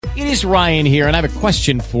It is Ryan here, and I have a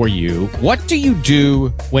question for you. What do you do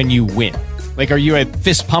when you win? Like, are you a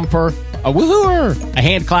fist pumper, a woohooer, a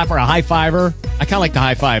hand clapper, a high fiver? I kind of like the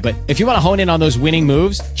high five, but if you want to hone in on those winning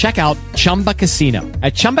moves, check out Chumba Casino.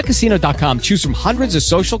 At ChumbaCasino.com, choose from hundreds of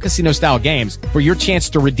social casino-style games for your chance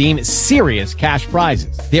to redeem serious cash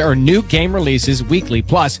prizes. There are new game releases weekly,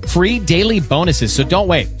 plus free daily bonuses. So don't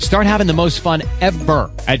wait. Start having the most fun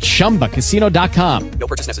ever at ChumbaCasino.com. No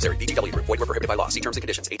purchase necessary. VGW. Void where prohibited by law. See terms and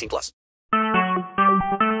conditions. 18+.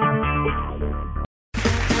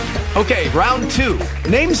 Okay, round two.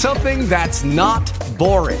 Name something that's not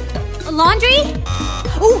boring. A laundry?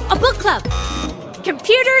 Ooh, a book club.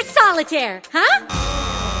 Computer solitaire, huh?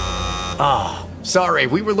 Ah, sorry,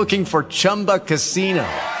 we were looking for Chumba Casino.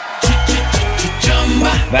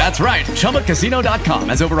 That's right, ChumbaCasino.com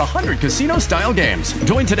has over 100 casino-style games.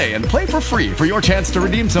 Join today and play for free for your chance to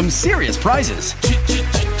redeem some serious prizes.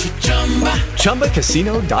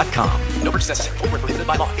 ChumbaCasino.com. No purchase necessary. Void where prohibited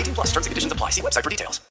by law. 18+. Terms and conditions apply. See website for details.